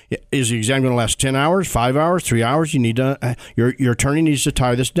advance. Is the exam going to last 10 hours, 5 hours, 3 hours? You need to. Your attorney needs to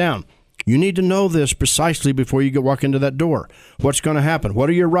tie this down. You need to know this precisely before you walk into that door. What's going to happen?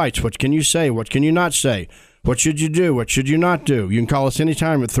 What are your rights? What can you say? What can you not say? What should you do? What should you not do? You can call us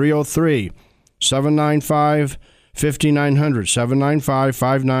anytime at 303-795-5900,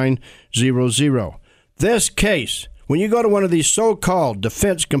 795-5900. This case, when you go to one of these so-called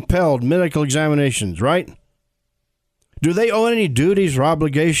defense-compelled medical examinations, right? Do they owe any duties or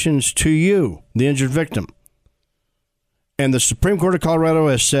obligations to you, the injured victim? And the Supreme Court of Colorado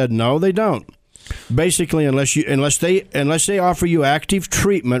has said no, they don't. Basically, unless they offer you active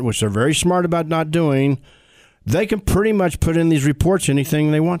treatment, which they're very smart about not doing, they can pretty much put in these reports anything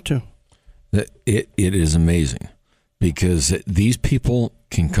they want to. It is amazing because these people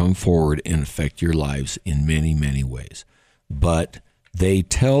can come forward and affect your lives in many, many ways. But they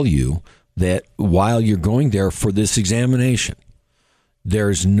tell you that while you're going there for this examination,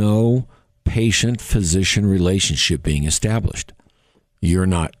 there's no patient-physician relationship being established. You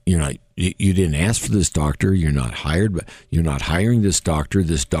didn't ask for this doctor. You're not hired, but you're not hiring this doctor.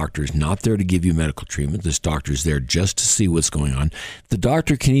 This doctor is not there to give you medical treatment. This doctor is there just to see what's going on. The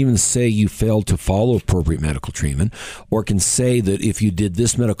doctor can even say you failed to follow appropriate medical treatment, or can say that if you did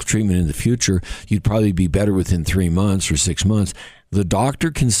this medical treatment in the future, you'd probably be better within 3 months or 6 months. The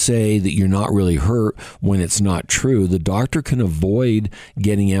doctor can say that you're not really hurt when it's not true. The doctor can avoid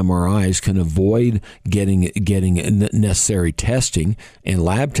getting MRIs, can avoid getting necessary testing and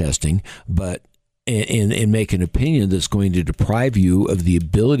lab testing, but and make an opinion that's going to deprive you of the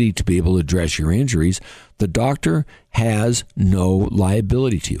ability to be able to address your injuries. The doctor has no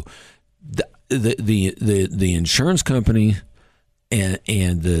liability to you. The insurance company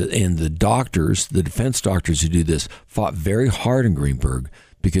and the doctors, the defense doctors who do this, fought very hard in Greenberg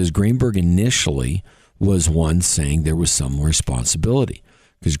because Greenberg initially was one saying there was some responsibility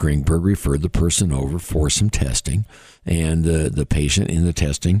because Greenberg referred the person over for some testing, and the patient in the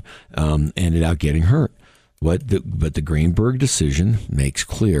testing ended up getting hurt. But the Greenberg decision makes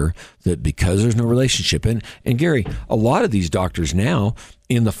clear that because there's no relationship, and Gary, a lot of these doctors now,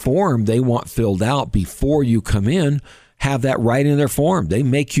 in the form they want filled out before you come in, have that right in their form. They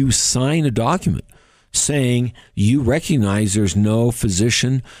make you sign a document saying you recognize there's no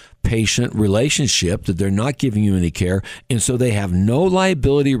physician-patient relationship, that they're not giving you any care, and so they have no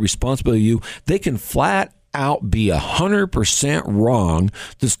liability or responsibility to you. They can flat be 100% wrong,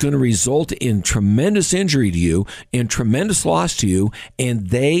 that's going to result in tremendous injury to you and tremendous loss to you, and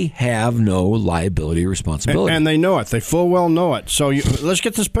they have no liability or responsibility. And they know it. They full well know it. So let's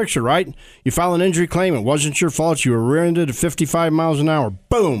get this picture, right? You file an injury claim. It wasn't your fault. You were rear-ended at 55 miles an hour.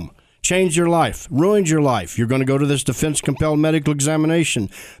 Boom. Changed your life, ruined your life. You're going to go to this defense-compelled medical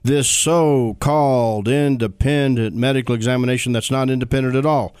examination, this so-called independent medical examination that's not independent at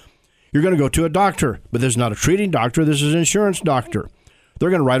all. You're going to go to a doctor, but this is not a treating doctor. This is an insurance doctor.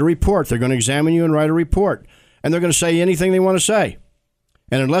 They're going to write a report. They're going to examine you and write a report, and they're going to say anything they want to say.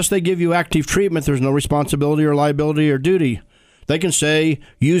 And unless they give you active treatment, there's no responsibility or liability or duty. They can say,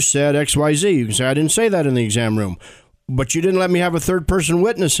 you said XYZ. You can say, I didn't say that in the exam room. But you didn't let me have a third-person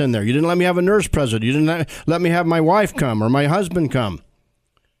witness in there. You didn't let me have a nurse present. You didn't let me have my wife come or my husband come.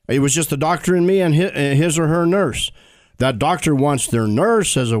 It was just the doctor and me and his or her nurse. That doctor wants their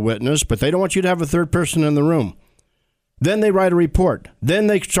nurse as a witness, but they don't want you to have a third person in the room. Then they write a report. Then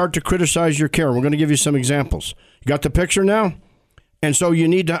they start to criticize your care. We're going to give you some examples. You got the picture now? And so you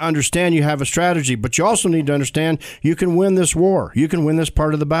need to understand you have a strategy, but you also need to understand you can win this war. You can win this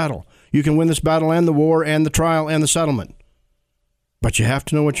part of the battle. You can win this battle and the war and the trial and the settlement. But you have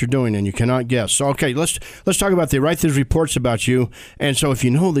to know what you're doing, and you cannot guess. So, okay, let's talk about, they write these reports about you. And so if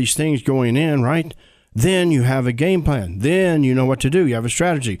you know these things going in, right, then you have a game plan. Then you know what to do. You have a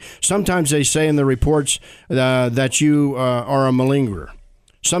strategy. Sometimes they say in the reports that you are a malingerer.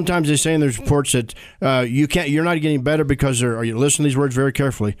 Sometimes they say in those reports that you're not getting better because you listen to these words very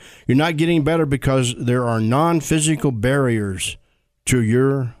carefully. You're not getting better because there are non-physical barriers to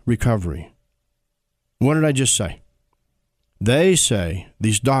your recovery. What did I just say? They say,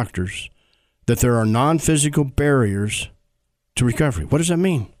 these doctors, that there are non-physical barriers to recovery. What does that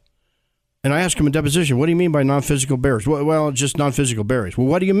mean? And I asked them in deposition, what do you mean by non-physical barriers? Well, just non-physical barriers. Well,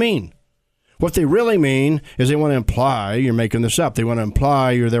 what do you mean? What they really mean is they want to imply you're making this up. They want to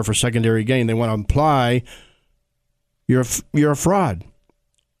imply you're there for secondary gain. They want to imply you're a fraud.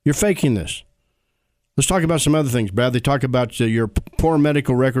 You're faking this. Let's talk about some other things, Brad. They talk about your poor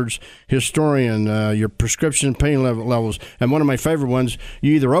medical records historian, your prescription pain levels, and one of my favorite ones,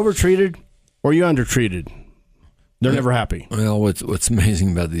 you either overtreated or you undertreated. They're never happy. Well, what's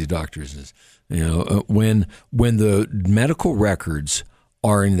amazing about these doctors is, when the medical records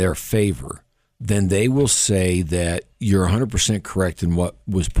are in their favor, then they will say that you're 100% correct in what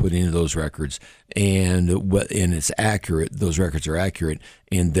was put into those records, and it's accurate. Those records are accurate,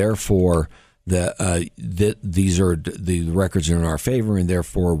 and therefore these are the records are in our favor, and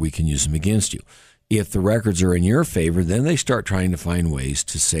therefore we can use them against you. If the records are in your favor, then they start trying to find ways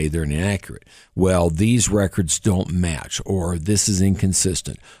to say they're inaccurate. Well, these records don't match, or this is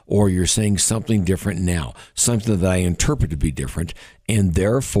inconsistent, or you're saying something different now, something that I interpret to be different, and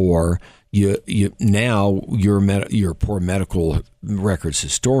therefore you're a poor medical records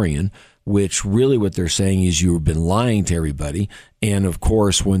historian, which really what they're saying is you've been lying to everybody. And of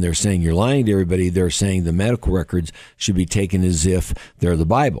course, when they're saying you're lying to everybody, they're saying the medical records should be taken as if they're the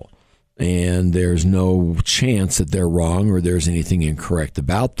Bible. And there's no chance that they're wrong or there's anything incorrect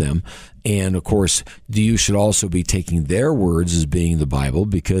about them. And of course, you should also be taking their words as being the Bible,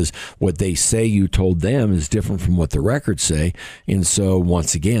 because what they say you told them is different from what the records say. And so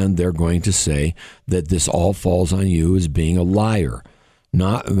once again, they're going to say that this all falls on you as being a liar.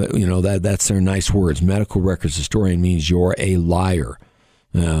 Not, that's their nice words. Medical records historian means you're a liar.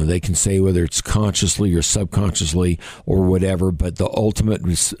 They can say whether it's consciously or subconsciously or whatever, but the ultimate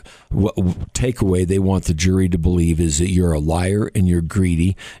takeaway they want the jury to believe is that you're a liar and you're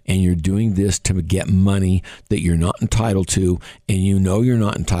greedy and you're doing this to get money that you're not entitled to, and you know you're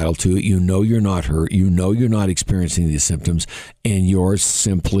not entitled to it. You know you're not hurt. You know you're not experiencing these symptoms, and you're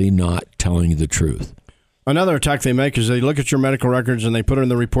simply not telling the truth. Another attack they make is they look at your medical records and they put in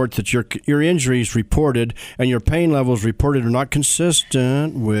the report that your injuries reported and your pain levels reported are not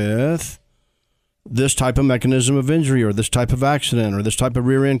consistent with this type of mechanism of injury or this type of accident or this type of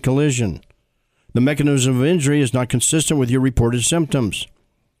rear-end collision. The mechanism of injury is not consistent with your reported symptoms.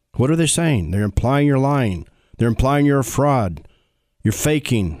 What are they saying? They're implying you're lying. They're implying you're a fraud. You're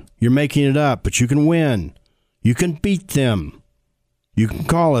faking. You're making it up, but you can win. You can beat them. You can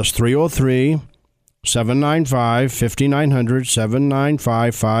call us 303-795-5900,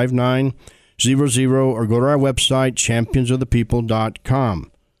 795-5900, or go to our website,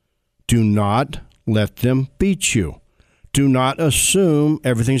 championsofthepeople.com. Do not let them beat you. Do not assume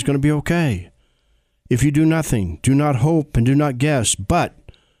everything's going to be okay. If you do nothing, do not hope and do not guess, but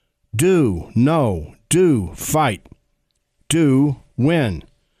do fight, do win.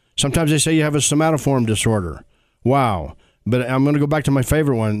 Sometimes they say you have a somatoform disorder. Wow. But I'm going to go back to my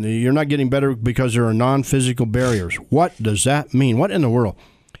favorite one. You're not getting better because there are non-physical barriers. What does that mean? What in the world?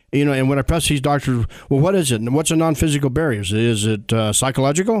 You know, and when I press these doctors, well, what is it? What's a non-physical barrier? Is it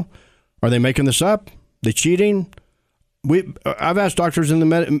psychological? Are they making this up? They cheating? I've asked doctors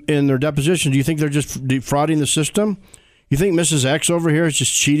in their depositions, do you think they're just defrauding the system? You think Mrs. X over here is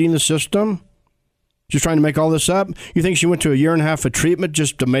just cheating the system? Just trying to make all this up? You think she went to 1.5 years of treatment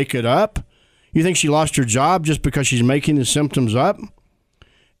just to make it up? You think she lost her job just because she's making the symptoms up?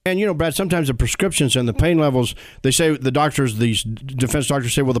 And, you know, Brad, sometimes the prescriptions and the pain levels, they say these defense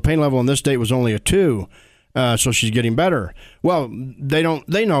doctors say, well, the pain level on this date was only a 2, so she's getting better. Well, they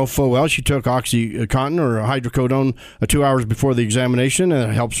know full well she took OxyContin or hydrocodone 2 hours before the examination,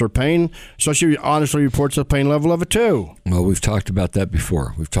 and it helps her pain. So she honestly reports a pain level of a 2. Well, we've talked about that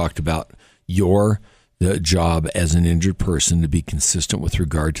before. We've talked about the job as an injured person to be consistent with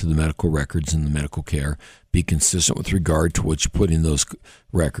regard to the medical records and the medical care. Be consistent with regard to what you put in those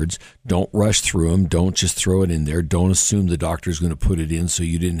records. Don't rush through them. Don't just throw it in there. Don't assume the doctor's going to put it in so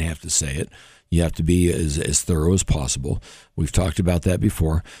you didn't have to say it. You have to be as thorough as possible. We've talked about that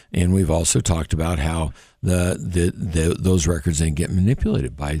before, and we've also talked about how those records then get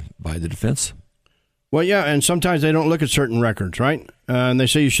manipulated by the defense. Well, yeah, and sometimes they don't look at certain records, right? And they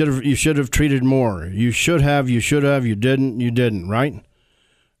say you should have treated more. You didn't, right?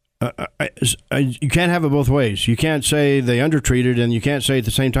 You can't have it both ways. You can't say they undertreated, and you can't say at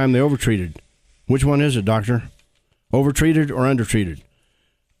the same time they overtreated. Which one is it, doctor? Overtreated or undertreated?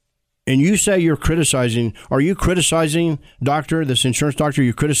 And you say you're criticizing. Are you criticizing this insurance doctor?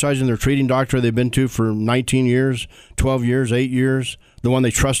 You're criticizing their treating doctor they've been to for 19 years, 12 years, 8 years, the one they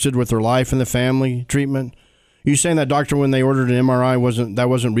trusted with their life and the family treatment? Are you saying that doctor, when they ordered an MRI,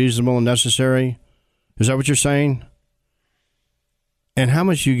 wasn't reasonable and necessary? Is that what you're saying? And how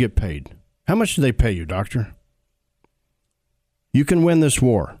much do you get paid? How much do they pay you, doctor? You can win this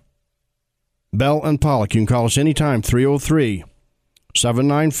war. Bell and Pollock. You can call us anytime,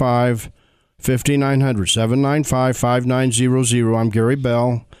 303-795-5900, 795-5900. I'm Gary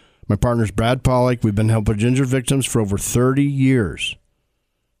Bell. My partner's Brad Pollock. We've been helping injured victims for over 30 years.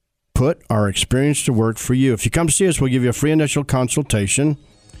 Put our experience to work for you. If you come see us, we'll give you a free initial consultation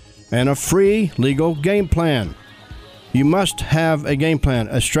and a free legal game plan. You must have a game plan,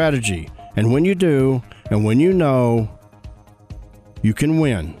 a strategy. And when you do, and when you know, you can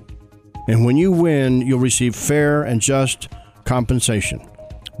win. And when you win, you'll receive fair and just compensation.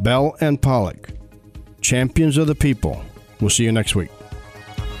 Bell and Pollock, champions of the people. We'll see you next week.